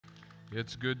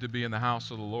It's good to be in the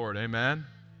house of the Lord. Amen.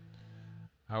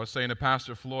 I was saying to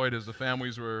Pastor Floyd as the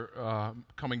families were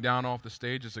coming down off the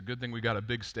stage, it's a good thing we got a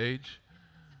big stage.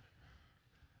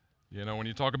 You know, when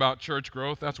you talk about church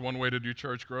growth, that's one way to do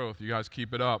church growth. You guys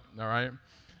keep it up, all right?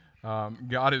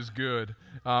 God is good.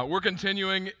 We're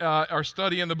continuing our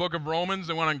study in the book of Romans.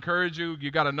 I want to encourage you.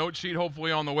 You got a note sheet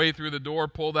hopefully on the way through the door.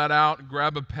 Pull that out.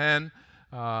 Grab a pen.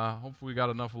 Hopefully we got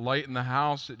enough light in the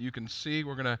house that you can see.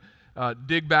 We're going to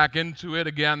dig back into it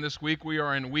again this week. We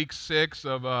are in week 6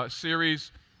 of a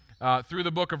series through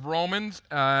the book of Romans,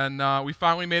 and we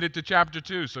finally made it to chapter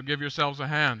 2, so give yourselves a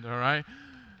hand, all right?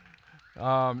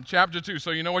 Chapter 2,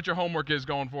 so you know what your homework is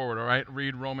going forward, all right?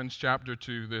 Read Romans chapter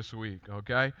 2 this week,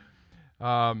 okay?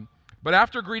 But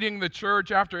after greeting the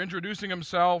church, after introducing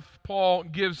himself, Paul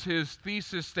gives his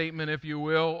thesis statement, if you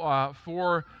will,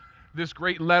 for this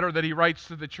great letter that he writes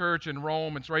to the church in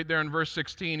Rome. It's right there in verse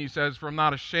 16. He says, "For I'm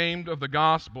not ashamed of the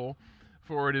gospel,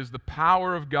 for it is the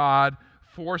power of God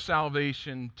for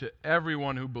salvation to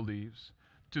everyone who believes,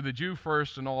 to the Jew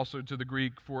first and also to the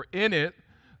Greek. For in it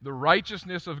the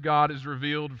righteousness of God is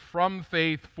revealed from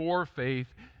faith for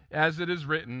faith, as it is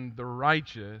written, the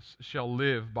righteous shall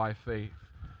live by faith."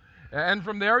 And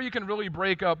from there you can really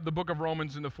break up the book of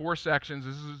Romans into 4 sections.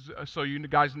 This is so you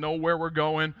guys know where we're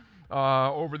going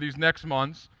over these next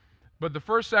months. But the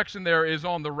first section there is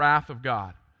on the wrath of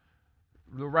God.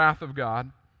 The wrath of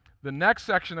God. The next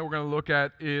section that we're going to look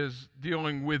at is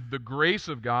dealing with the grace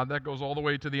of God. That goes all the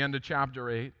way to the end of chapter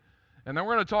 8. And then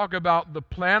we're going to talk about the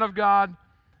plan of God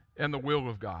and the will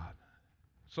of God.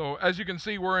 So as you can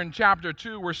see, we're in chapter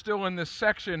 2. We're still in this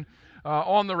section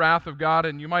on the wrath of God.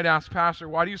 And you might ask, Pastor,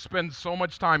 why do you spend so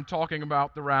much time talking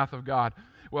about the wrath of God?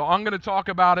 Well, I'm going to talk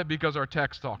about it because our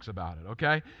text talks about it,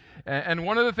 okay? And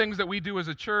one of the things that we do as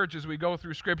a church is we go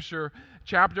through Scripture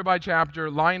chapter by chapter,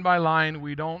 line by line.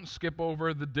 We don't skip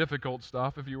over the difficult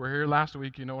stuff. If you were here last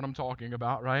week, you know what I'm talking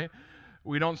about, right?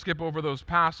 We don't skip over those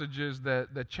passages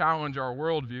that challenge our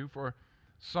worldview. For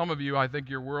some of you, I think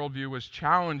your worldview was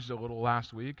challenged a little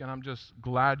last week, and I'm just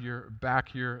glad you're back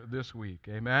here this week.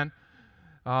 Amen?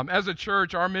 As a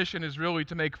church, our mission is really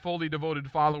to make fully devoted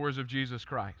followers of Jesus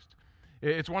Christ.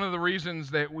 It's one of the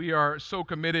reasons that we are so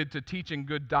committed to teaching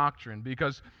good doctrine,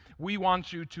 because we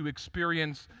want you to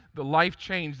experience the life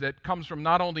change that comes from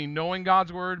not only knowing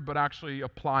God's Word, but actually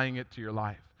applying it to your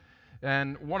life.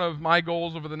 And one of my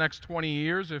goals over the next 20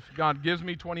 years, if God gives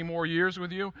me 20 more years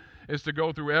with you, is to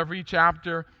go through every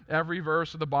chapter, every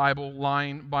verse of the Bible,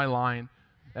 line by line,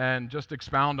 and just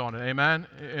expound on it, amen,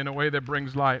 in a way that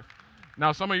brings life.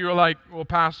 Now, some of you are like, well,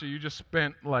 Pastor, you just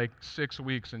spent like 6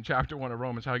 weeks in chapter 1 of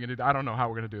Romans. How are you going to do that? I don't know how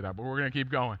we're going to do that, but we're going to keep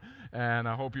going. And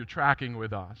I hope you're tracking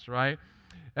with us, right?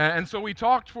 And so we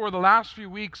talked for the last few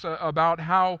weeks about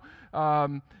how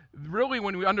really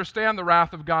when we understand the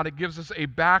wrath of God, it gives us a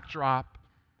backdrop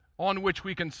on which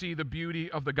we can see the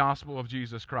beauty of the gospel of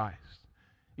Jesus Christ.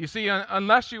 You see,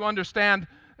 unless you understand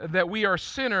that we are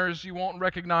sinners, you won't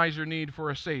recognize your need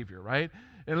for a Savior, right?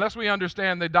 Unless we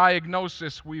understand the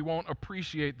diagnosis, we won't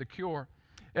appreciate the cure.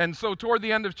 And so toward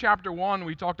the end of chapter 1,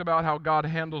 we talked about how God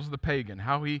handles the pagan,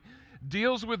 how he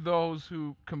deals with those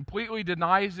who completely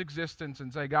deny his existence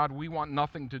and say, God, we want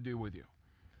nothing to do with you.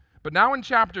 But now in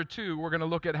chapter 2, we're going to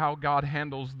look at how God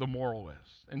handles the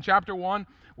moralist. In chapter 1,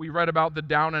 we read about the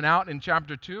down and out. In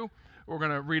chapter 2, we're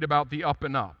going to read about the up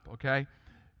and up, okay?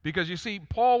 Because you see,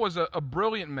 Paul was a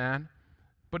brilliant man,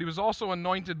 but he was also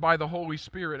anointed by the Holy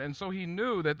Spirit. And so he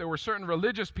knew that there were certain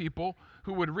religious people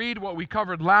who would read what we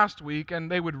covered last week,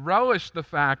 and they would relish the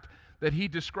fact that he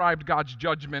described God's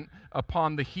judgment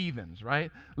upon the heathens,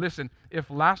 right? Listen, if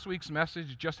last week's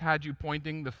message just had you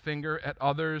pointing the finger at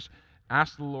others,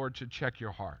 ask the Lord to check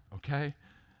your heart, okay?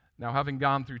 Now, having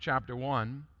gone through chapter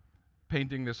 1,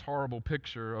 painting this horrible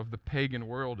picture of the pagan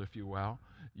world, if you will,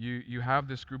 you have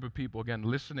this group of people, again,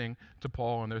 listening to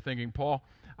Paul, and they're thinking, Paul,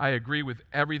 I agree with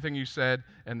everything you said,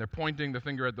 and they're pointing the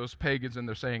finger at those pagans, and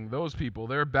they're saying, those people,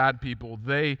 they're bad people,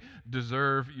 they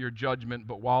deserve your judgment,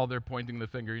 but while they're pointing the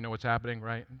finger, you know what's happening,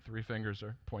 right? 3 fingers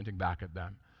are pointing back at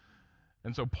them.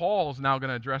 And so Paul's now going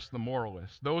to address the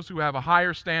moralists, those who have a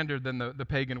higher standard than the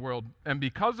pagan world. And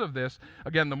because of this,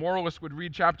 again, the moralists would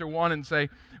read chapter 1 and say,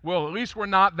 well, at least we're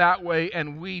not that way,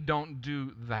 and we don't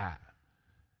do that.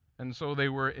 And so they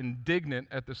were indignant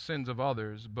at the sins of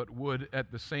others, but would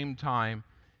at the same time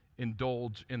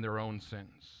indulge in their own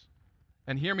sins.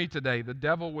 And hear me today, the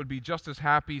devil would be just as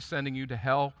happy sending you to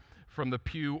hell from the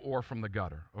pew or from the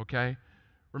gutter, okay?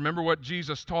 Remember what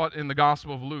Jesus taught in the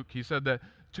Gospel of Luke. He said that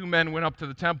 2 men went up to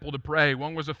the temple to pray.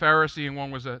 One was a Pharisee and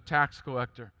one was a tax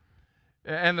collector.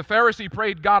 And the Pharisee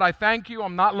prayed, God, I thank you.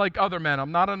 I'm not like other men.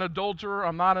 I'm not an adulterer.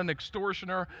 I'm not an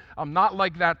extortioner. I'm not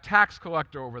like that tax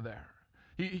collector over there.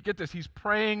 Get this, he's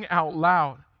praying out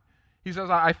loud. He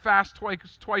says, I fast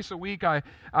twice a week.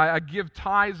 I give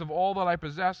tithes of all that I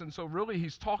possess. And so really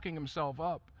he's talking himself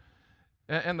up.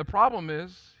 And the problem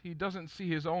is he doesn't see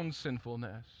his own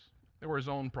sinfulness or his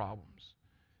own problems.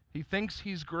 He thinks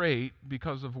he's great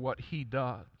because of what he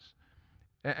does.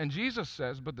 And Jesus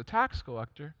says, but the tax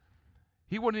collector,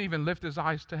 he wouldn't even lift his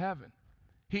eyes to heaven.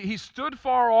 He stood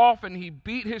far off and he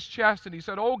beat his chest and he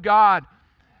said, oh God,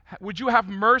 would you have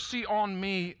mercy on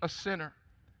me, a sinner?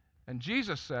 And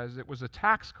Jesus says it was a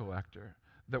tax collector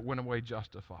that went away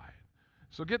justified.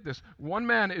 So get this, one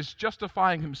man is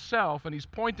justifying himself and he's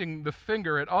pointing the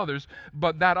finger at others,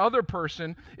 but that other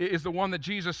person is the one that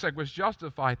Jesus said was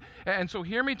justified. And so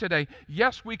hear me today,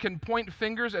 yes, we can point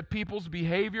fingers at people's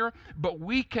behavior, but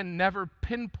we can never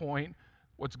pinpoint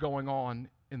what's going on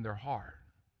in their heart.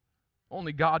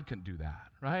 Only God can do that,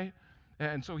 right?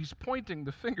 And so he's pointing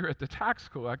the finger at the tax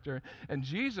collector, and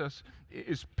Jesus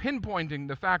is pinpointing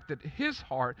the fact that his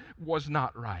heart was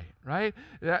not right?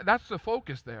 That's the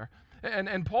focus there.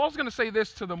 And Paul's going to say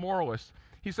this to the moralist.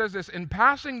 He says this, in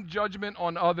passing judgment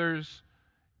on others,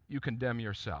 you condemn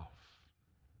yourself.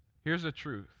 Here's the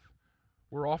truth.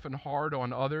 We're often hard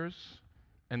on others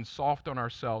and soft on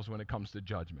ourselves when it comes to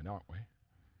judgment, aren't we?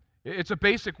 It's a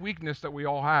basic weakness that we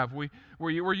all have.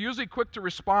 We're usually quick to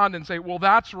respond and say, well,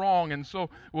 that's wrong. And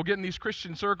so we'll get in these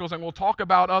Christian circles and we'll talk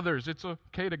about others. It's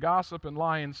okay to gossip and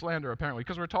lie and slander, apparently,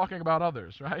 because we're talking about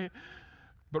others, right?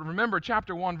 But remember,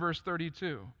 chapter 1, verse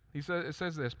 32. It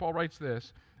says this, Paul writes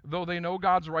this, though they know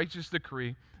God's righteous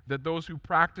decree that those who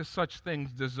practice such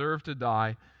things deserve to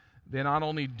die, they not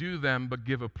only do them, but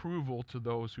give approval to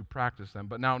those who practice them.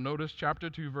 But now notice chapter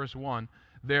 2, verse 1,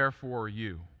 therefore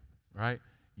you, right?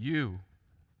 You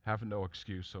have no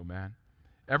excuse, O man.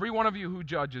 Every one of you who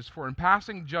judges, for in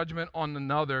passing judgment on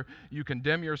another, you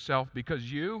condemn yourself, because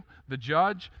you, the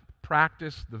judge,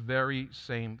 practice the very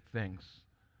same things.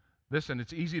 Listen,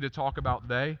 it's easy to talk about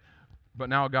they, but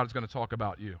now God's going to talk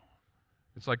about you.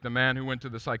 It's like the man who went to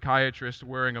the psychiatrist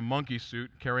wearing a monkey suit,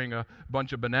 carrying a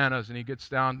bunch of bananas, and he gets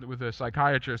down with the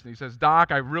psychiatrist and he says,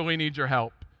 Doc, I really need your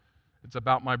help. It's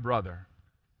about my brother,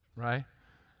 right?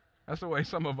 That's the way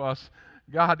some of us,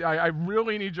 God, I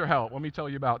really need your help. Let me tell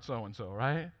you about so-and-so,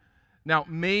 right? Now,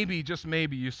 maybe, just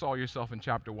maybe, you saw yourself in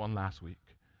chapter 1 last week.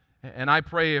 And I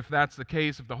pray if that's the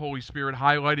case, if the Holy Spirit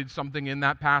highlighted something in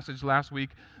that passage last week,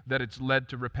 that it's led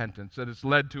to repentance, that it's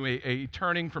led to a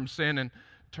turning from sin and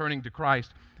turning to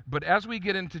Christ. But as we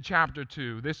get into chapter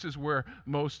 2, this is where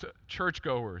most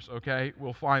churchgoers, okay,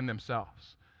 will find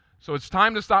themselves. So it's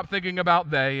time to stop thinking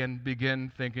about they and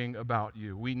begin thinking about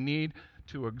you. We need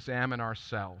to examine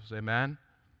ourselves, amen?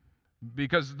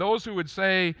 Because those who would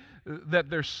say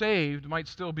that they're saved might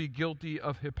still be guilty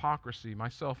of hypocrisy,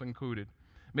 myself included.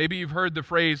 Maybe you've heard the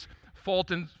phrase,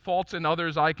 faults in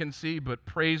others I can see, but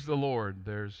praise the Lord,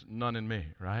 there's none in me,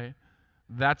 right?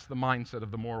 That's the mindset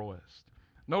of the moralist.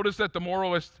 Notice that the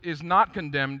moralist is not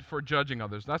condemned for judging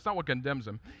others. That's not what condemns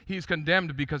him. He's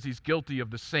condemned because he's guilty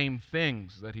of the same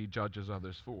things that he judges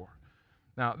others for.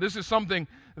 Now, this is something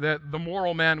that the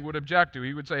moral man would object to.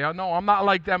 He would say, oh, no, I'm not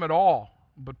like them at all.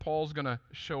 But Paul's going to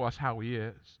show us how he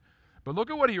is. But look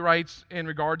at what he writes in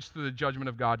regards to the judgment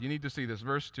of God. You need to see this.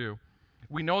 Verse 2.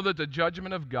 We know that the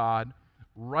judgment of God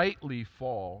rightly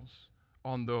falls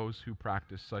on those who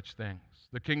practice such things.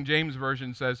 The King James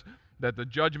Version says that the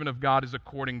judgment of God is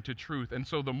according to truth. And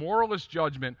so the moralist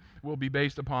judgment will be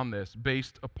based upon this,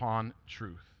 based upon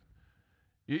truth.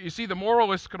 You see, the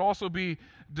moralist could also be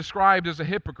described as a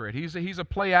hypocrite. He's a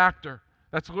play actor.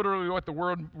 That's literally what the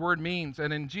word means.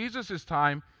 And in Jesus'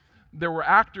 time, there were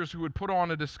actors who would put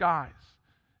on a disguise.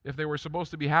 If they were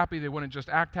supposed to be happy, they wouldn't just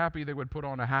act happy, they would put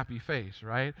on a happy face,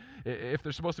 right? If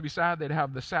they're supposed to be sad, they'd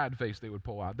have the sad face they would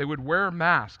pull out. They would wear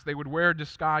masks. They would wear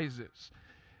disguises.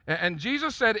 And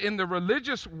Jesus said in the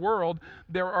religious world,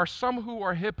 there are some who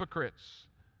are hypocrites.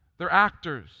 They're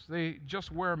actors. They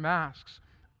just wear masks.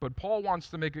 But Paul wants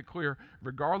to make it clear,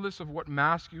 regardless of what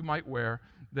mask you might wear,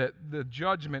 that the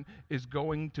judgment is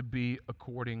going to be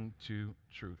according to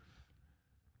truth.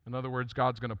 In other words,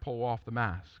 God's going to pull off the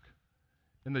mask.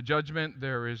 In the judgment,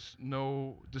 there is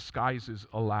no disguises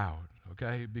allowed,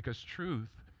 okay? Because truth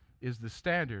is the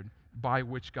standard by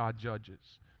which God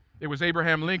judges. It was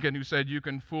Abraham Lincoln who said you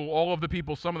can fool all of the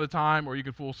people some of the time, or you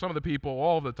can fool some of the people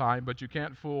all the time, but you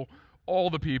can't fool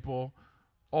all the people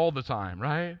all the time,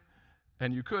 right?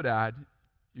 And you could add,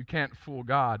 you can't fool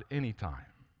God anytime.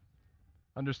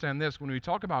 Understand this, when we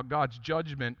talk about God's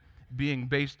judgment being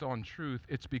based on truth,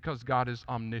 it's because God is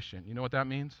omniscient. You know what that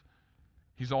means?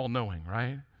 He's all-knowing,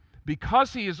 right?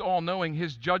 Because he is all-knowing,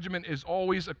 his judgment is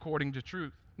always according to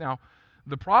truth. Now,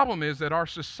 the problem is that our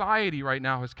society right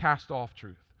now has cast off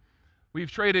truth.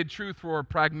 We've traded truth for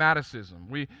pragmaticism.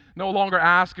 We no longer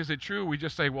ask, is it true? We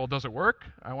just say, well, does it work?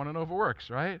 I want to know if it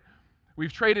works, right?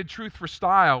 We've traded truth for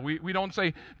style. We don't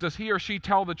say, does he or she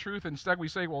tell the truth? Instead, we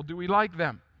say, well, do we like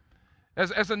them?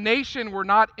 As a nation, we're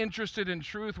not interested in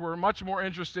truth. We're much more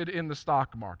interested in the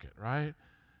stock market, right?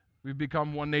 We've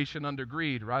become one nation under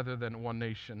greed rather than one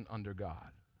nation under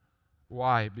God.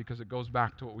 Why? Because it goes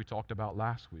back to what we talked about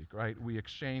last week, right? We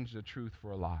exchange the truth for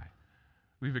a lie.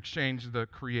 We've exchanged the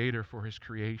Creator for His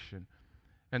creation.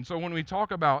 And so when we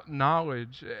talk about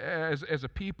knowledge as a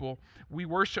people, we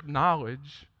worship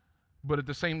knowledge, but at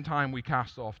the same time we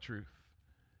cast off truth.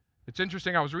 It's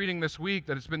interesting, I was reading this week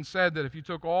that it's been said that if you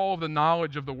took all of the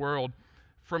knowledge of the world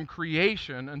from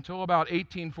creation until about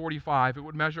 1845, it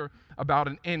would measure about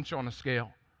an inch on a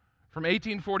scale. From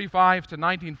 1845 to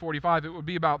 1945, it would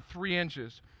be about 3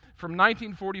 inches. From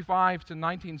 1945 to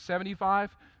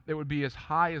 1975, it would be as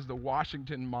high as the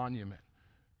Washington Monument.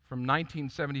 From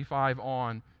 1975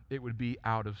 on, it would be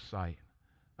out of sight.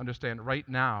 Understand, right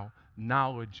now,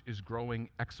 knowledge is growing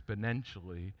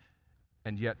exponentially,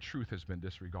 and yet truth has been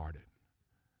disregarded.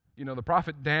 You know, the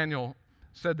prophet Daniel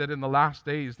said that in the last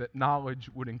days that knowledge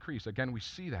would increase. Again, we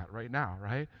see that right now,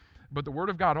 right? But the Word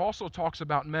of God also talks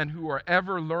about men who are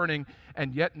ever learning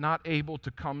and yet not able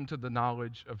to come to the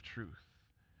knowledge of truth.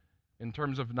 In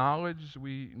terms of knowledge,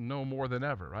 we know more than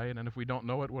ever, right? And if we don't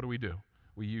know it, what do?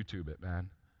 We YouTube it, man.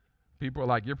 People are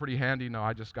like, you're pretty handy. No,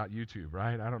 I just got YouTube,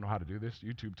 right? I don't know how to do this.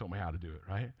 YouTube told me how to do it,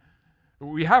 right?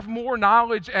 We have more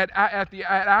knowledge at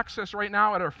access right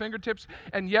now at our fingertips,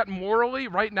 and yet morally,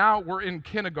 right now, we're in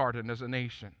kindergarten as a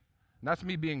nation. And that's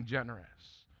me being generous.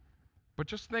 But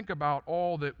just think about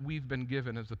all that we've been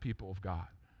given as the people of God.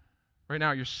 Right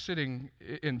now, you're sitting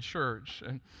in church,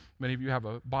 and many of you have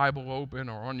a Bible open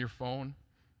or on your phone.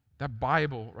 That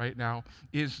Bible right now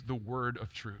is the word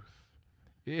of truth.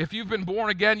 If you've been born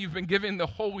again, you've been given the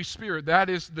Holy Spirit. That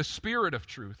is the Spirit of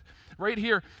truth. Right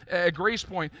here at Grace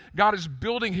Point, God is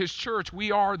building His church.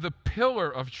 We are the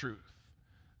pillar of truth.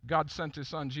 God sent His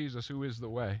Son, Jesus, who is the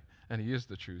way, and He is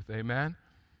the truth. Amen?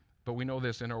 But we know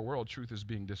this, in our world, truth is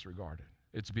being disregarded.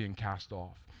 It's being cast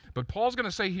off. But Paul's going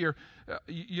to say here,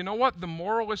 you know what? The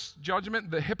moralist judgment,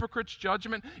 the hypocrite's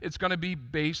judgment, it's going to be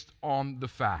based on the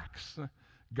facts.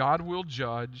 God will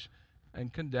judge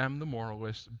and condemn the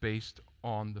moralist based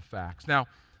on the facts. Now,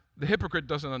 the hypocrite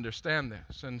doesn't understand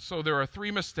this. And so there are 3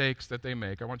 mistakes that they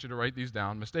make. I want you to write these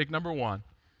down. Mistake number one,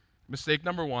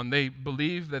 they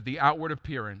believe that the outward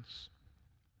appearance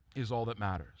is all that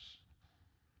matters.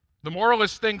 The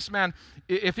moralist thinks, man,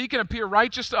 if he can appear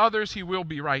righteous to others, he will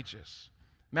be righteous.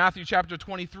 Matthew chapter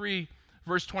 23,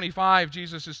 verse 25,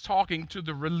 Jesus is talking to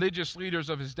the religious leaders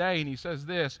of his day, and he says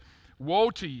this,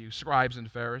 "Woe to you, scribes and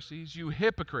Pharisees, you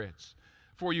hypocrites,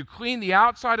 for you clean the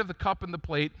outside of the cup and the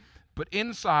plate, but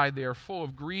inside they are full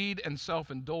of greed and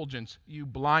self-indulgence, you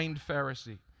blind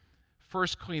Pharisee.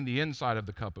 First clean the inside of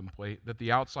the cup and plate, that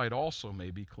the outside also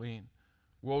may be clean.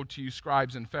 Woe to you,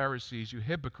 scribes and Pharisees, you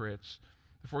hypocrites,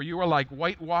 for you are like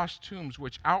whitewashed tombs,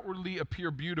 which outwardly appear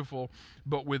beautiful,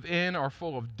 but within are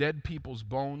full of dead people's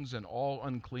bones and all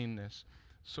uncleanness.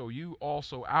 So you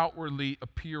also outwardly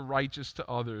appear righteous to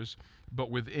others,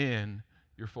 but within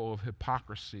you're full of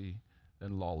hypocrisy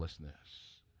and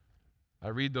lawlessness." I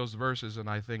read those verses and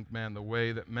I think, man, the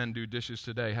way that men do dishes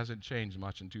today hasn't changed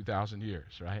much in 2,000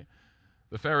 years, right?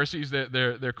 The Pharisees,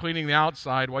 they're cleaning the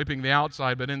outside, wiping the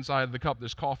outside, but inside the cup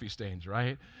there's coffee stains,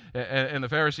 right? And the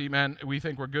Pharisee, man, we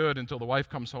think we're good until the wife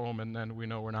comes home and then we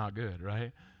know we're not good,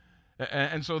 right?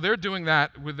 And so they're doing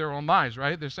that with their own lives,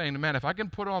 right? They're saying, man, if I can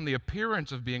put on the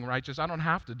appearance of being righteous, I don't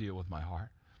have to deal with my heart.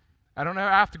 I don't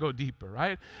have to go deeper,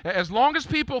 right? As long as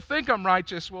people think I'm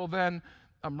righteous, well, then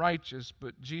I'm righteous.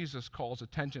 But Jesus calls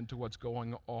attention to what's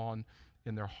going on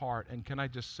in their heart. And can I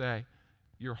just say,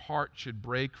 your heart should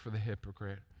break for the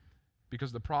hypocrite,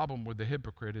 because the problem with the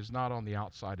hypocrite is not on the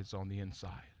outside, it's on the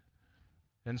inside.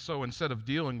 And so instead of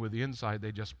dealing with the inside,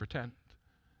 they just pretend.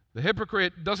 The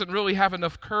hypocrite doesn't really have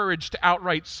enough courage to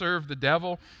outright serve the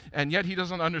devil, and yet he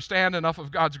doesn't understand enough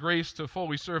of God's grace to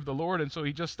fully serve the Lord, and so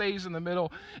he just stays in the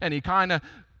middle, and he kind of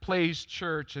plays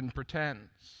church and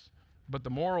pretends. But the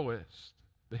moralist,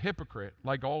 the hypocrite,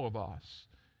 like all of us,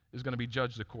 is going to be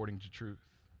judged according to truth.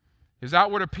 His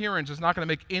outward appearance is not going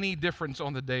to make any difference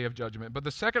on the day of judgment. But the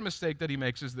second mistake that he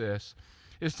makes is this,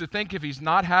 is to think if he's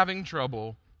not having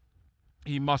trouble,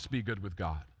 he must be good with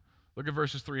God. Look at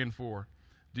verses 3 and 4.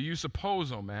 "Do you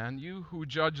suppose, O man, you who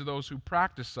judge those who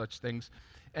practice such things,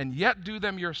 and yet do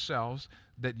them yourselves,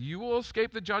 that you will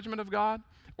escape the judgment of God?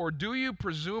 Or do you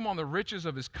presume on the riches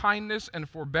of his kindness and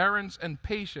forbearance and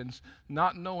patience,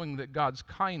 not knowing that God's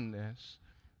kindness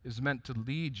is meant to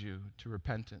lead you to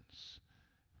repentance?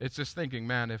 It's just thinking,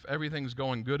 man, if everything's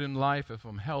going good in life, if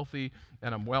I'm healthy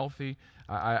and I'm wealthy,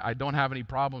 I don't have any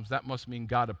problems, that must mean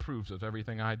God approves of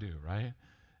everything I do, right?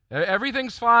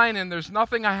 Everything's fine and there's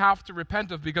nothing I have to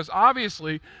repent of, because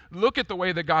obviously, look at the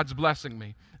way that God's blessing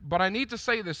me. But I need to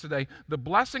say this today. The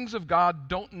blessings of God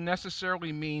don't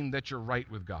necessarily mean that you're right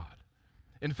with God.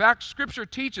 In fact, Scripture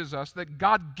teaches us that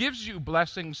God gives you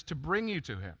blessings to bring you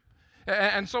to him.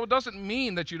 And so it doesn't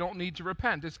mean that you don't need to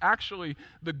repent. It's actually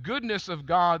the goodness of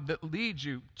God that leads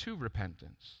you to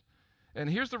repentance. And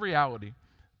here's the reality.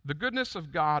 The goodness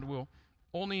of God will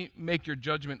only make your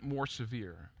judgment more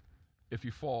severe if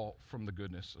you fall from the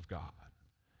goodness of God.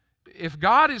 If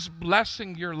God is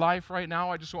blessing your life right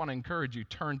now, I just want to encourage you,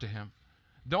 turn to him.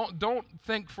 Don't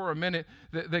think for a minute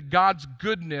that God's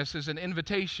goodness is an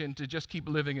invitation to just keep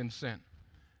living in sin.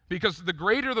 Because the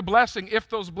greater the blessing, if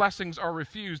those blessings are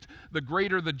refused, the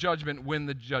greater the judgment when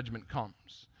the judgment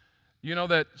comes. You know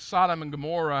that Sodom and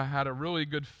Gomorrah had a really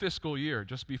good fiscal year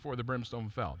just before the brimstone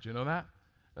fell. Do you know that?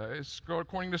 It's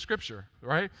according to Scripture,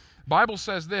 right? Bible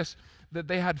says this, that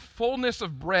they had fullness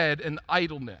of bread and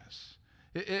idleness.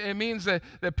 It means that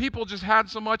people just had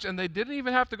so much and they didn't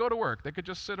even have to go to work. They could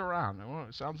just sit around. Well,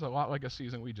 it sounds a lot like a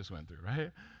season we just went through,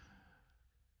 right?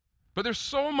 But there's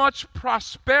so much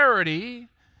prosperity,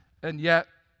 and yet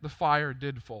the fire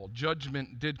did fall.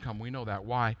 Judgment did come. We know that.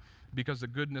 Why? Because the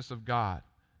goodness of God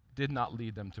did not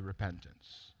lead them to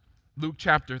repentance. Luke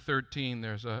chapter 13,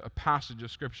 there's a passage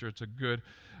of Scripture. It's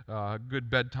a good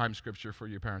bedtime Scripture for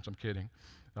you parents. I'm kidding.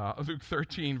 Luke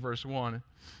 13, verse 1.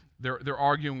 They're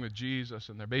arguing with Jesus,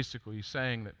 and they're basically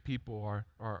saying that people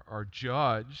are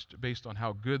judged based on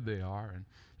how good they are. And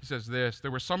he says this,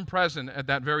 there were some present at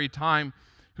that very time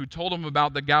who told him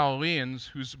about the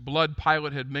Galileans whose blood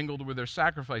Pilate had mingled with their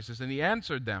sacrifices. And he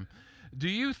answered them, do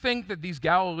you think that these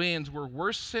Galileans were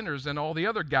worse sinners than all the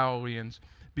other Galileans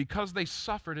because they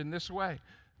suffered in this way?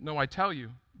 No, I tell you,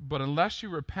 but unless you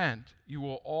repent, you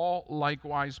will all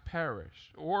likewise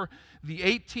perish. Or the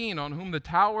 18 on whom the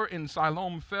tower in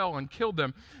Siloam fell and killed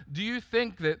them, do you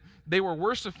think that they were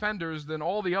worse offenders than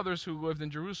all the others who lived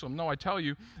in Jerusalem? No, I tell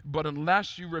you, but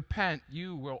unless you repent,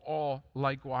 you will all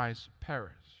likewise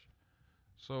perish.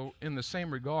 So in the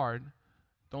same regard,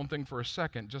 don't think for a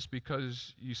second, just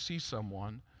because you see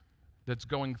someone that's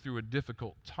going through a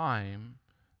difficult time,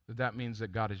 that means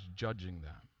that God is judging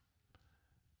them.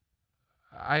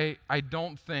 I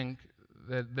don't think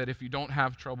that if you don't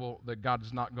have trouble, that God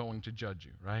is not going to judge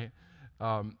you, right?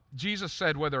 Jesus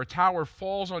said, whether a tower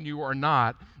falls on you or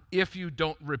not, if you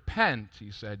don't repent,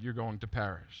 he said, you're going to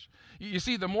perish. You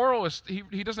see, the moralist,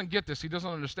 he doesn't get this. He doesn't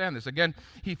understand this. Again,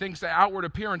 he thinks the outward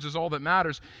appearance is all that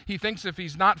matters. He thinks if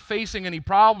he's not facing any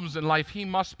problems in life, he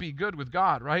must be good with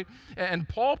God, right? And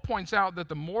Paul points out that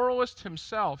the moralist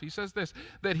himself, he says this,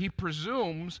 that he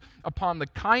presumes upon the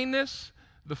kindness,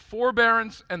 the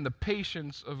forbearance, and the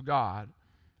patience of God,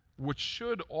 which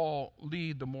should all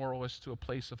lead the moralist to a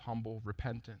place of humble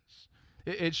repentance.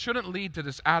 It shouldn't lead to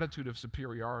this attitude of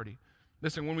superiority.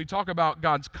 Listen, when we talk about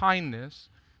God's kindness,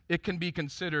 it can be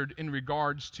considered in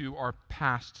regards to our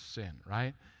past sin,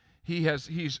 right?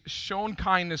 He's shown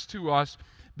kindness to us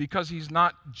because he's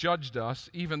not judged us,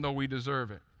 even though we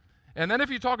deserve it. And then if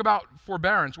you talk about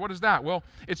forbearance, what is that? Well,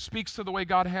 it speaks to the way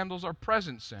God handles our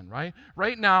present sin, right?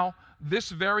 Right now, this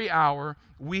very hour,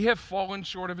 we have fallen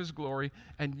short of his glory,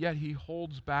 and yet he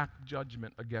holds back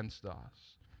judgment against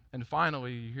us. And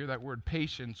finally, you hear that word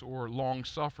patience or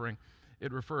long-suffering.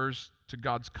 It refers to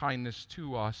God's kindness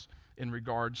to us in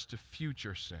regards to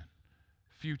future sin.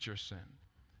 Future sin.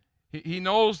 He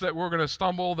knows that we're going to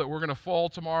stumble, that we're going to fall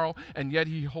tomorrow, and yet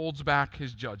he holds back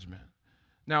his judgment.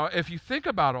 Now, if you think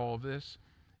about all of this,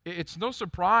 it's no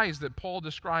surprise that Paul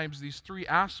describes these three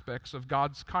aspects of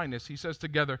God's kindness. He says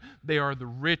together, they are the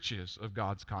riches of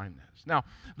God's kindness. Now,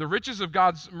 the riches of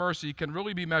God's mercy can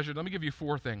really be measured. Let me give you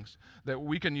four things that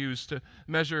we can use to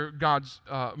measure God's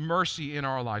mercy in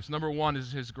our lives. Number one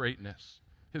is his greatness.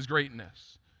 His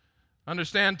greatness.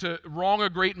 Understand, to wrong a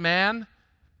great man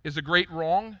is a great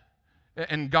wrong,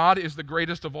 and God is the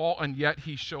greatest of all, and yet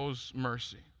he shows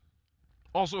mercy.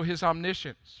 Also, his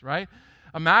omniscience, right?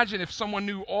 Imagine if someone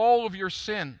knew all of your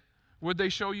sin. Would they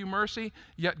show you mercy?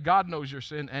 Yet God knows your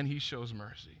sin, and he shows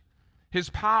mercy. His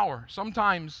power.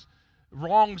 Sometimes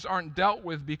wrongs aren't dealt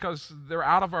with because they're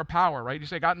out of our power, right? You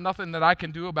say, got nothing that I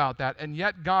can do about that. And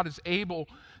yet God is able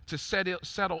to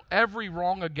settle every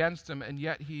wrong against him, and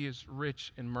yet he is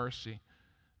rich in mercy.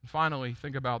 And finally,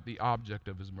 think about the object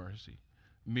of his mercy.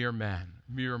 Mere men,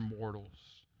 mere mortals.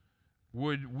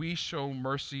 Would we show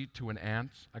mercy to an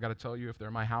ant? I got to tell you, if they're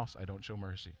in my house, I don't show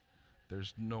mercy.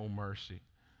 There's no mercy.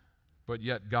 But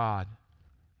yet God,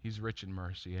 he's rich in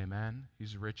mercy. Amen?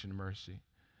 He's rich in mercy.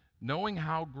 Knowing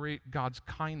how great God's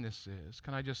kindness is,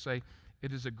 can I just say,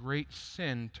 it is a great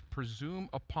sin to presume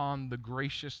upon the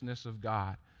graciousness of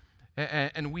God.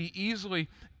 And we easily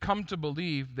come to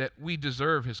believe that we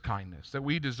deserve his kindness, that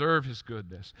we deserve his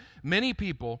goodness. Many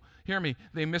people, hear me,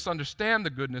 they misunderstand the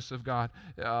goodness of God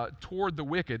toward the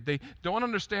wicked. They don't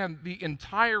understand the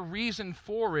entire reason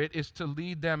for it is to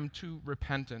lead them to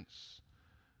repentance.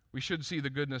 We should see the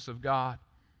goodness of God,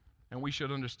 and we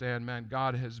should understand, man,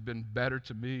 God has been better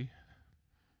to me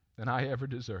than I ever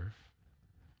deserve.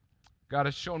 God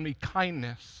has shown me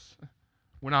kindness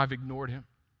when I've ignored him.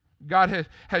 God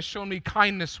has shown me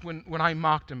kindness when I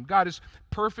mocked him. God is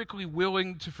perfectly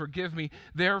willing to forgive me.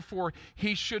 Therefore,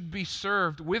 he should be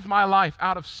served with my life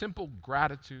out of simple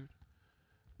gratitude.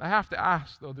 I have to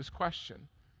ask, though, this question.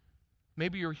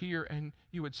 Maybe you're here and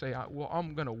you would say, well,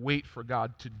 I'm going to wait for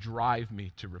God to drive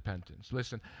me to repentance.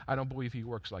 Listen, I don't believe he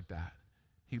works like that.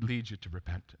 He leads you to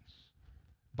repentance.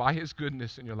 By his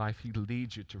goodness in your life, he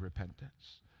leads you to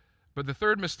repentance. But the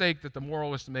third mistake that the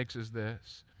moralist makes is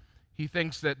this. He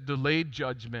thinks that delayed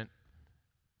judgment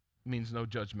means no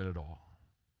judgment at all.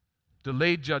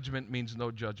 Delayed judgment means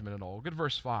no judgment at all. Look at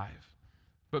verse 5.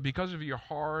 But because of your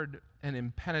hard and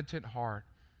impenitent heart,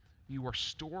 you are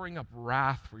storing up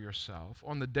wrath for yourself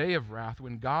on the day of wrath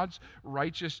when God's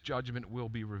righteous judgment will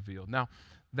be revealed. Now,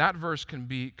 that verse can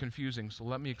be confusing, so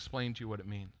let me explain to you what it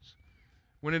means.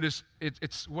 When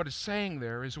it's what it's saying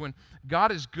there is when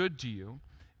God is good to you,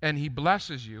 and he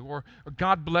blesses you, or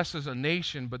God blesses a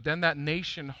nation, but then that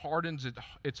nation hardens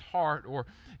its heart, or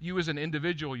you as an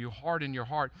individual, you harden your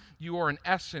heart, you are in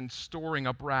essence storing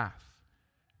up wrath.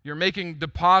 You're making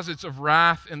deposits of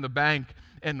wrath in the bank,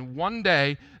 and one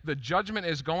day the judgment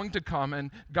is going to come,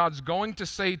 and God's going to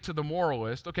say to the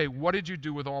moralist, okay, what did you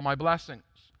do with all my blessings?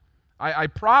 I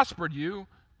prospered you.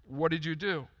 What did you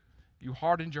do? You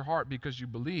hardened your heart because you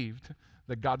believed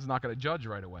that God's not going to judge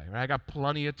right away. Right? I got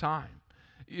plenty of time.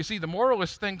 You see, the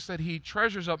moralist thinks that he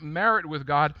treasures up merit with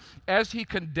God as he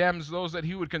condemns those that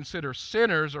he would consider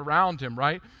sinners around him,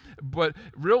 right? But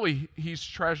really, he's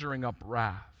treasuring up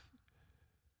wrath.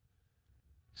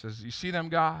 He says, you see them,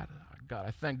 God? God,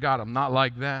 I thank God I'm not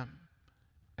like them.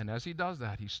 And as he does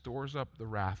that, he stores up the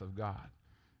wrath of God.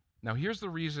 Now, here's the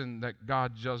reason that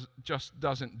God just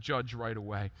doesn't judge right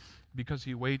away, because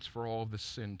he waits for all of the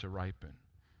sin to ripen.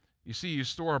 You see, you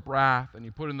store up wrath and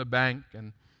you put it in the bank,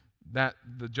 and that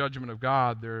the judgment of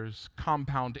God, there's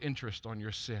compound interest on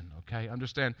your sin, okay?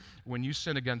 Understand, when you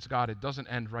sin against God, it doesn't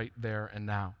end right there and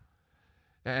now.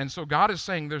 And so God is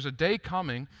saying there's a day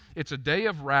coming, it's a day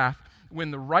of wrath, when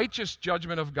the righteous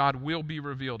judgment of God will be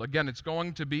revealed. Again, it's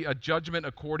going to be a judgment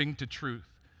according to truth.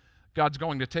 God's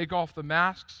going to take off the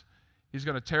masks. He's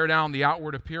going to tear down the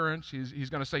outward appearance. He's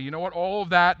going to say, you know what, all of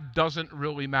that doesn't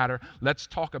really matter. Let's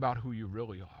talk about who you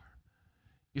really are.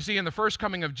 You see, in the first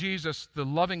coming of Jesus, the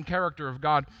loving character of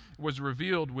God was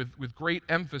revealed with great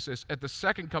emphasis. At the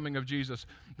second coming of Jesus,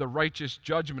 the righteous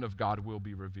judgment of God will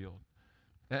be revealed.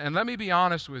 And let me be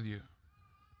honest with you.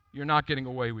 You're not getting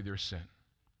away with your sin.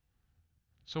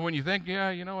 So when you think,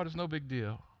 yeah, you know what, it's no big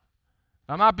deal.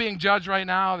 I'm not being judged right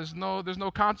now. There's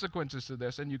no consequences to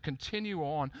this. And you continue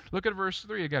on. Look at verse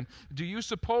 3 again. Do you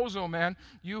suppose, O man,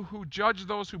 you who judge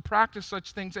those who practice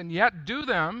such things and yet do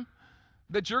them,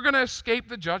 that you're going to escape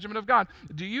the judgment of God?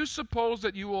 Do you suppose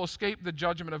that you will escape the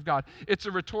judgment of God? It's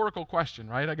a rhetorical question,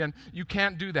 right? Again, you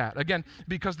can't do that. Again,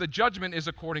 because the judgment is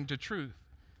according to truth.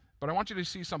 But I want you to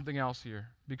see something else here.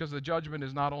 Because the judgment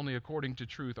is not only according to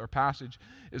truth, our passage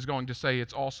is going to say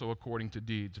it's also according to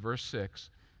deeds. Verse 6,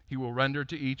 he will render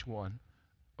to each one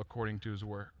according to his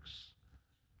works.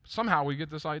 Somehow we get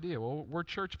this idea. Well, we're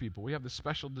church people. We have this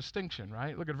special distinction,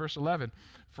 right? Look at verse 11.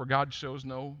 For God shows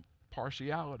no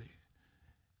partiality.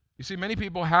 You see, many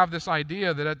people have this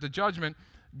idea that at the judgment,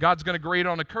 God's going to grade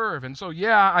on a curve. And so,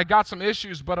 yeah, I got some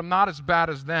issues, but I'm not as bad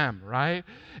as them, right?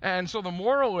 And so the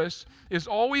moralist is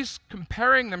always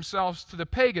comparing themselves to the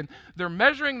pagan. They're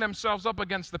measuring themselves up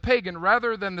against the pagan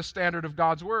rather than the standard of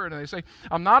God's word. And they say,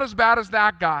 I'm not as bad as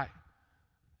that guy.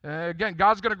 Again,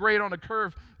 God's going to grade on a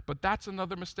curve, but that's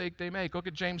another mistake they make. Look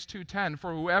at James 2:10.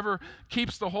 For whoever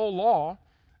keeps the whole law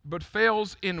but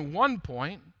fails in one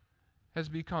point has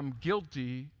become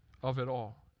guilty of it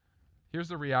all. Here's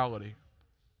the reality.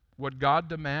 What God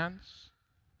demands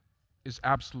is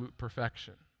absolute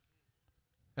perfection.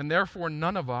 And therefore,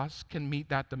 none of us can meet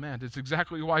that demand. It's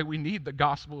exactly why we need the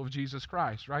gospel of Jesus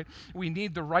Christ, right? We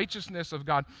need the righteousness of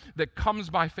God that comes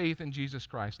by faith in Jesus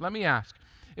Christ. Let me ask,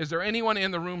 is there anyone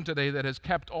in the room today that has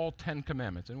kept all 10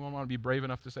 commandments? Anyone want to be brave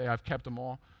enough to say, I've kept them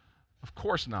all? Of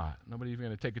course not. Nobody's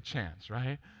going to take a chance,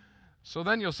 right? So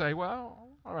then you'll say, well,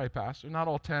 all right, Pastor, not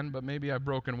all 10, but maybe I've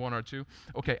broken one or two.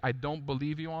 Okay, I don't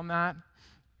believe you on that,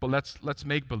 but let's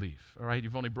make believe, all right?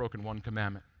 You've only broken one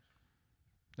commandment.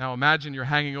 Now imagine you're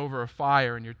hanging over a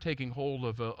fire and you're taking hold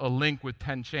of a link with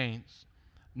 10 chains.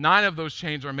 9 of those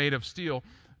chains are made of steel,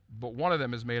 but one of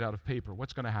them is made out of paper.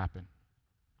 What's going to happen?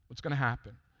 What's going to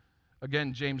happen?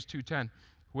 Again, James 2:10,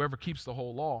 whoever keeps the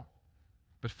whole law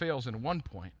but fails in one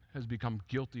point has become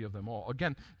guilty of them all.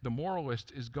 Again, the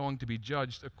moralist is going to be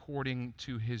judged according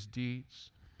to his deeds.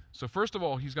 So first of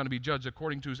all, he's going to be judged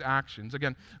according to his actions.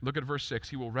 Again, look at verse 6.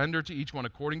 He will render to each one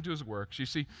according to his works. You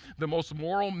see, the most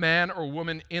moral man or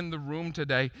woman in the room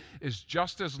today is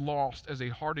just as lost as a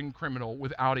hardened criminal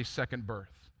without a second birth.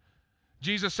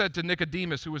 Jesus said to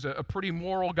Nicodemus, who was a pretty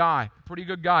moral guy, pretty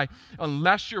good guy,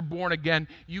 unless you're born again,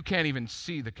 you can't even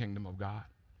see the kingdom of God.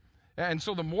 And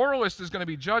so the moralist is going to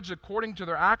be judged according to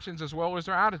their actions as well as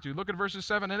their attitude. Look at verses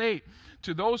 7 and 8.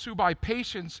 To those who by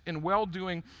patience and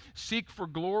well-doing seek for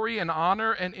glory and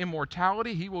honor and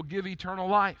immortality, he will give eternal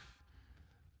life.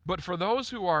 But for those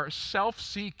who are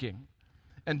self-seeking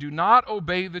and do not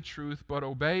obey the truth but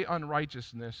obey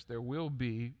unrighteousness, there will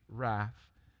be wrath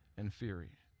and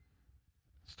fury.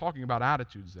 It's talking about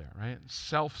attitudes there, right?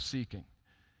 Self-seeking.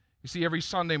 You see, every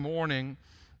Sunday morning,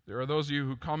 there are those of you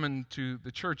who come into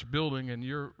the church building and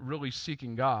you're really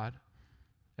seeking God.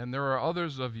 And there are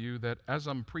others of you that as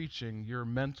I'm preaching, you're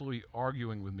mentally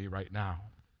arguing with me right now.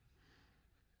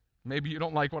 Maybe you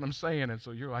don't like what I'm saying, and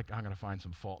so you're like, I'm going to find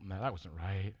some fault in that. That wasn't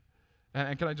right.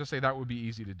 And can I just say that would be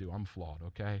easy to do? I'm flawed,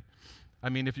 okay? I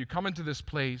mean, if you come into this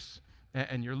place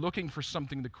and you're looking for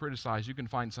something to criticize, you can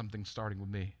find something starting with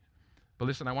me. But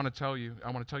listen, I want to tell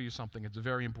you something. It's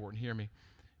very important. Hear me.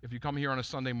 If you come here on a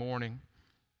Sunday morning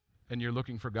and you're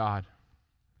looking for God,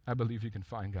 I believe you can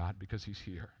find God because he's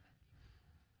here.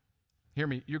 Hear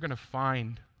me, you're going to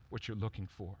find what you're looking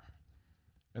for.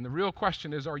 And the real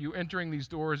question is, are you entering these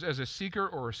doors as a seeker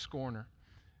or a scorner?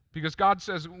 Because God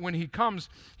says when he comes,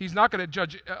 he's not going to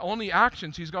judge only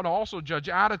actions, he's going to also judge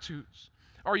attitudes.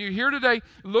 Are you here today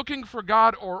looking for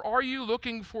God, or are you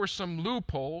looking for some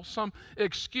loophole, some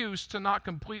excuse to not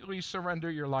completely surrender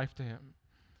your life to him?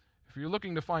 If you're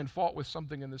looking to find fault with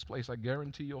something in this place, I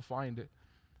guarantee you'll find it.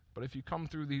 But if you come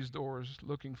through these doors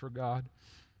looking for God,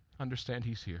 understand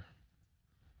he's here.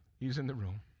 He's in the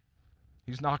room.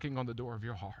 He's knocking on the door of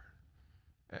your heart.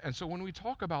 And so when we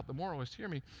talk about the moralist, hear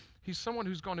me, he's someone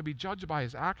who's going to be judged by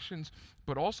his actions,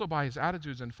 but also by his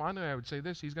attitudes. And finally, I would say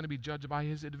this, he's going to be judged by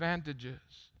his advantages.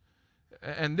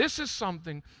 And this is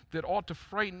something that ought to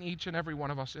frighten each and every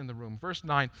one of us in the room. Verse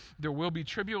 9, there will be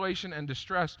tribulation and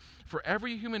distress for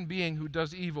every human being who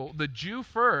does evil, the Jew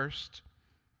first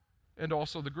and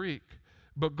also the Greek.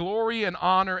 But glory and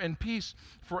honor and peace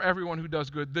for everyone who does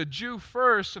good, the Jew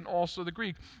first and also the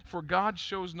Greek, for God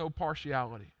shows no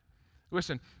partiality.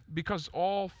 Listen, because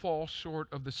all fall short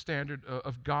of the standard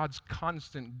of God's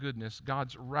constant goodness,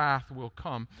 God's wrath will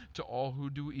come to all who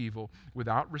do evil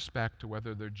without respect to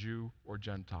whether they're Jew or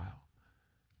Gentile.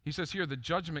 He says here the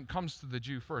judgment comes to the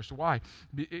Jew first. Why?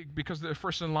 Because they're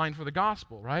first in line for the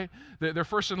gospel, right? They're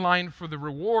first in line for the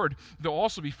reward. They'll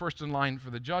also be first in line for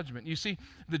the judgment. You see,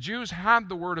 the Jews had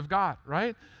the word of God,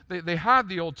 right? They had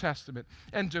the Old Testament.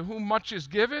 And to whom much is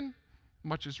given,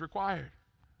 much is required.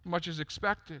 Much is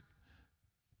expected.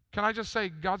 Can I just say,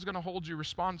 God's going to hold you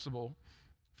responsible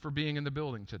for being in the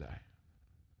building today.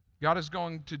 God is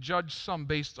going to judge some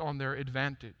based on their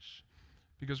advantage.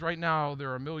 Because right now,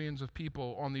 there are millions of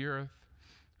people on the earth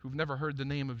who've never heard the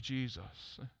name of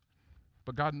Jesus.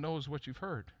 But God knows what you've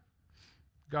heard.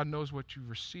 God knows what you've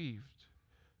received.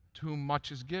 To whom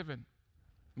much is given,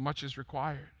 much is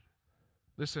required.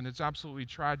 Listen, it's absolutely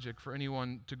tragic for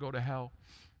anyone to go to hell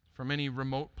from any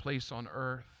remote place on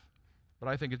earth. But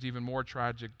I think it's even more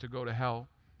tragic to go to hell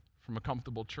from a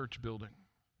comfortable church building.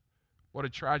 What a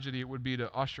tragedy it would be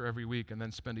to usher every week and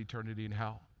then spend eternity in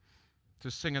hell.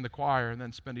 To sing in the choir and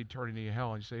then spend eternity in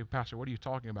hell. And you say, Pastor, what are you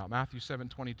talking about? Matthew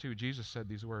 7:22, Jesus said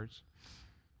these words.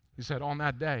 He said, on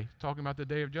that day, talking about the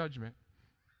day of judgment,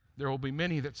 there will be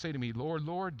many that say to me, Lord,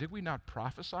 Lord, did we not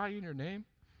prophesy in your name?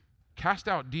 Cast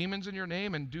out demons in your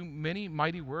name and do many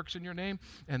mighty works in your name?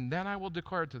 And then I will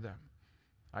declare to them,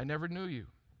 I never knew you.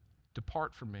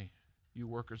 Depart from me, you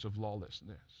workers of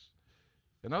lawlessness.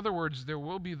 In other words, there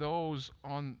will be those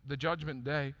on the judgment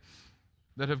day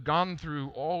that have gone through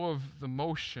all of the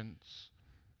motions,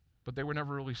 but they were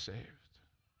never really saved.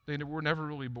 They were never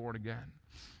really born again.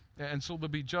 And so they'll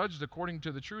be judged according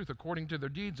to the truth, according to their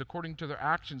deeds, according to their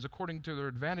actions, according to their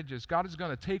advantages. God is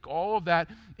going to take all of that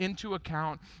into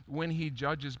account when he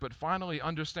judges. But finally,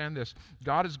 understand this.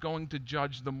 God is going to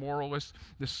judge the moralist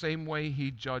the same way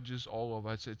he judges all of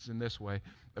us. It's in this way,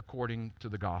 according to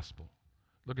the gospel.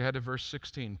 Look ahead at verse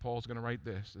 16. Paul's going to write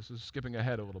this. This is skipping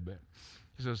ahead a little bit.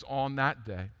 He says, on that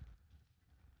day,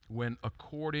 when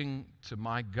according to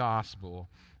my gospel,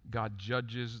 God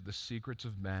judges the secrets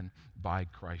of men by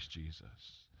Christ Jesus.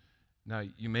 Now,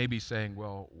 you may be saying,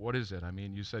 well, what is it? I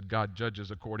mean, you said God judges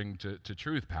according to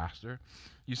truth, Pastor.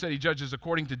 You said he judges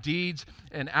according to deeds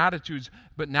and attitudes,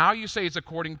 but now you say it's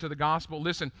according to the gospel.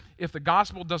 Listen, if the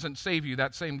gospel doesn't save you,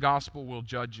 that same gospel will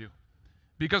judge you.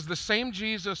 Because the same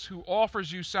Jesus who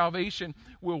offers you salvation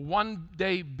will one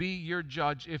day be your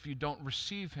judge if you don't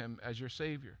receive him as your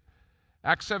Savior.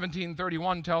 Acts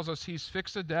 17:31 tells us he's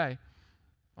fixed a day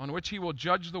on which he will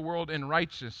judge the world in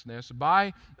righteousness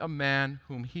by a man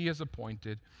whom he has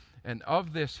appointed, and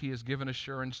of this he has given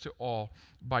assurance to all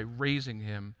by raising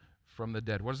him from the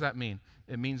dead. What does that mean?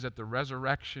 It means that the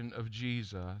resurrection of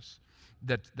Jesus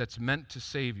that's meant to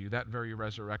save you, that very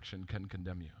resurrection can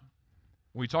condemn you.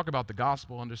 When we talk about the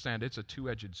gospel, understand it's a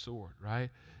two-edged sword, right?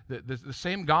 The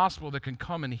same gospel that can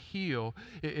come and heal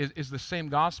is the same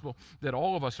gospel that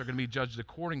all of us are going to be judged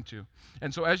according to.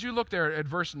 And so as you look there at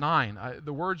verse 9,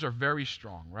 the words are very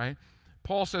strong, right?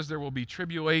 Paul says there will be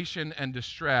tribulation and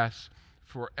distress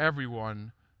for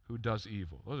everyone who does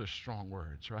evil. Those are strong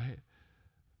words, right?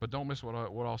 But don't miss what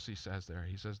else he says there.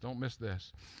 He says, don't miss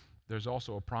this. There's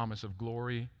also a promise of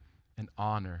glory and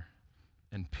honor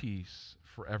and peace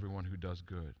for everyone who does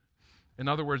good. In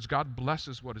other words, God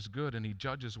blesses what is good and he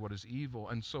judges what is evil.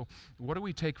 And so what do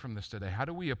we take from this today? How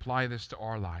do we apply this to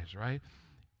our lives, right?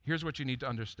 Here's what you need to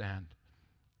understand.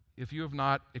 If you have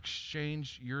not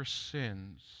exchanged your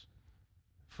sins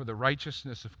for the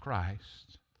righteousness of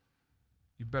Christ,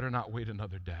 you better not wait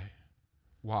another day.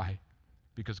 Why?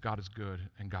 Because God is good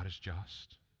and God is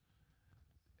just.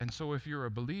 And so if you're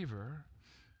a believer,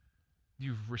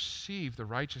 you've received the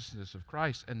righteousness of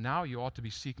Christ, and now you ought to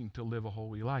be seeking to live a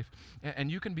holy life.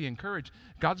 And you can be encouraged.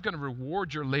 God's going to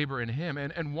reward your labor in him,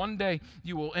 and one day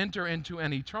you will enter into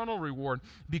an eternal reward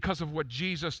because of what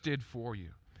Jesus did for you.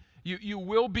 You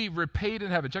will be repaid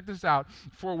in heaven. Check this out,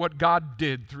 for what God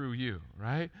did through you,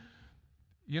 right?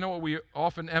 You know what, we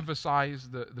often emphasize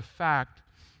the fact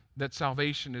that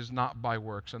salvation is not by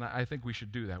works, and I think we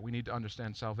should do that. We need to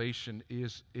understand salvation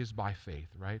is by faith,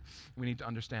 right? We need to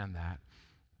understand that.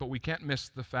 But we can't miss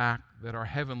the fact that our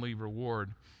heavenly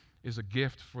reward is a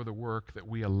gift for the work that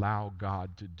we allow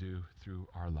God to do through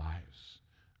our lives.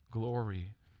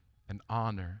 Glory and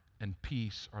honor and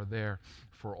peace are there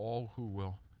for all who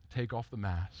will take off the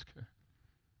mask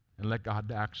and let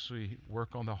God actually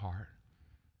work on the heart.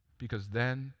 Because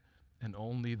then and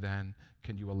only then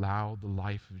can you allow the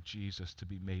life of Jesus to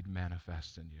be made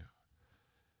manifest in you.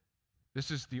 This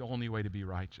is the only way to be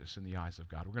righteous in the eyes of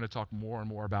God. We're going to talk more and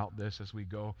more about this as we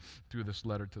go through this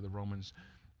letter to the Romans.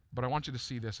 But I want you to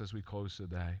see this as we close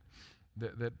today,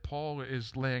 that Paul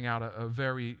is laying out a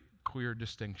very clear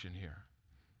distinction here.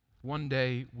 One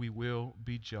day we will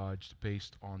be judged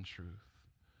based on truth.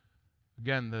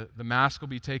 Again, the mask will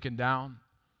be taken down.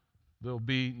 There'll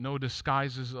be no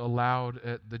disguises allowed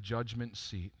at the judgment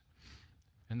seat.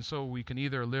 And so we can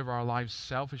either live our lives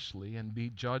selfishly and be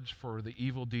judged for the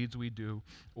evil deeds we do,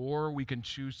 or we can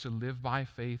choose to live by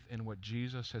faith in what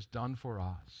Jesus has done for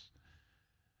us.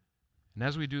 And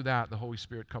as we do that, the Holy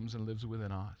Spirit comes and lives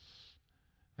within us.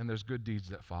 And there's good deeds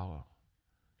that follow.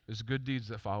 There's good deeds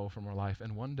that follow from our life.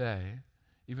 And one day,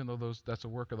 even though that's a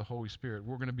work of the Holy Spirit,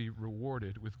 we're going to be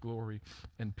rewarded with glory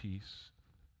and peace.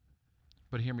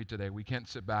 But hear me today, we can't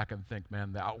sit back and think,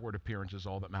 man, the outward appearance is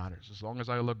all that matters. As long as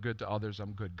I look good to others,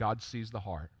 I'm good. God sees the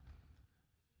heart.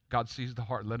 God sees the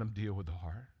heart. Let him deal with the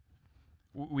heart.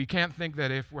 We can't think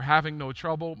that if we're having no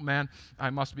trouble, man, I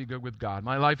must be good with God.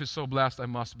 My life is so blessed, I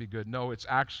must be good. No, it's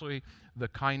actually the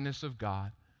kindness of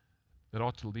God that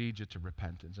ought to lead you to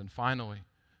repentance. And finally,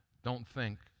 don't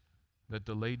think that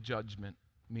delayed judgment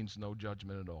means no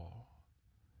judgment at all.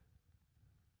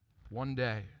 One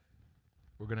day,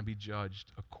 we're going to be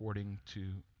judged according to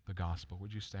the gospel.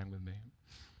 Would you stand with me?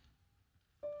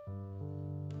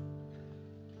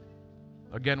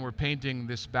 Again, we're painting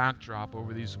this backdrop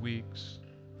over these weeks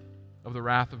of the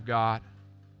wrath of God.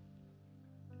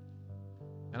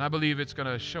 And I believe it's going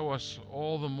to show us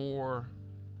all the more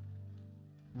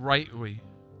rightly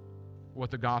what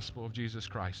the gospel of Jesus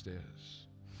Christ is.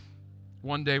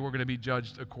 One day we're going to be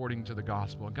judged according to the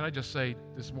gospel. And can I just say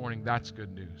this morning, that's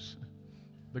good news.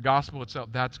 The gospel itself,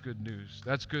 that's good news.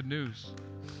 That's good news.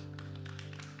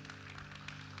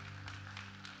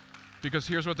 Because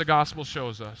here's what the gospel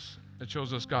shows us. It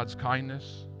shows us God's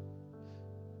kindness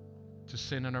to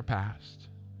sin in our past.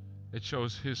 It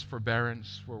shows His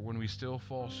forbearance for when we still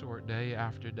fall short day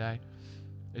after day.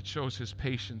 It shows His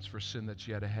patience for sin that's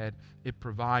yet ahead. It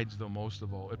provides, though most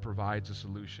of all, it provides a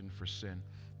solution for sin,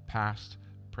 past,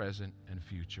 present, and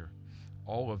future.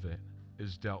 All of it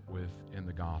is dealt with in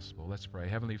the gospel. Let's pray.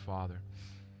 Heavenly Father,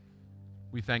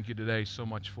 we thank you today so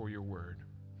much for your word.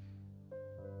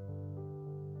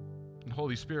 And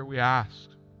Holy Spirit, we ask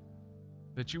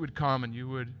that you would come and you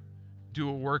would do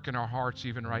a work in our hearts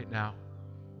even right now.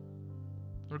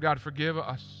 Lord God, forgive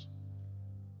us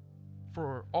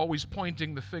for always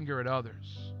pointing the finger at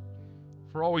others,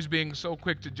 for always being so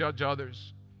quick to judge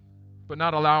others, but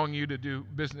not allowing you to do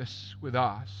business with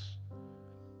us.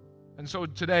 And so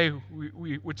today,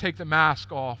 we would take the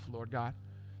mask off, Lord God.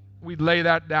 We'd lay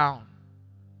that down.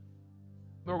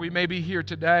 Lord, we may be here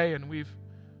today and we've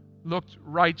looked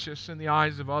righteous in the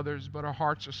eyes of others, but our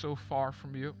hearts are so far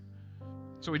from you.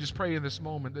 So we just pray in this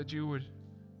moment that you would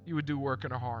do work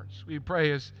in our hearts. We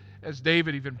pray as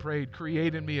David even prayed,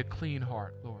 create in me a clean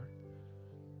heart, Lord.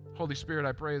 Holy Spirit,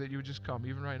 I pray that you would just come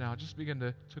even right now. Just begin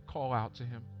to call out to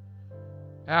him.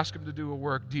 Ask him to do a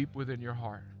work deep within your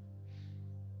heart.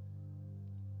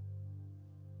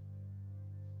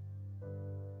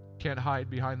 Can't hide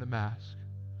behind the mask.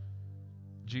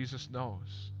 Jesus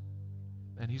knows.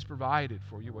 And he's provided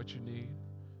for you what you need.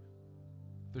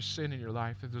 If there's sin in your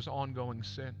life, if there's ongoing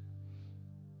sin,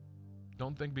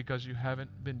 don't think because you haven't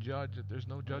been judged that there's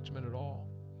no judgment at all.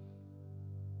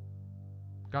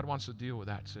 God wants to deal with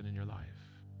that sin in your life.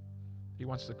 He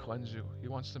wants to cleanse you. He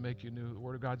wants to make you new. The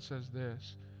Word of God says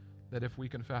this, that if we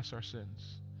confess our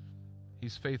sins,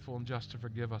 he's faithful and just to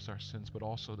forgive us our sins, but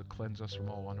also to cleanse us from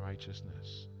all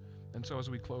unrighteousness. And so as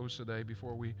we close today,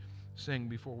 before we sing,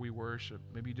 before we worship,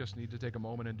 maybe you just need to take a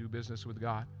moment and do business with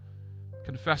God.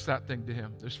 Confess that thing to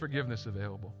him. There's forgiveness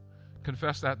available.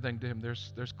 Confess that thing to him.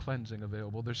 There's cleansing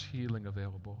available. There's healing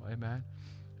available. Amen?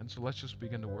 And so let's just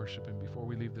begin to worship him before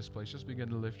we leave this place. Just begin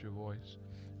to lift your voice.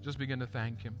 Just begin to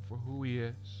thank him for who he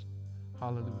is.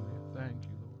 Hallelujah. Thank you,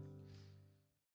 Lord.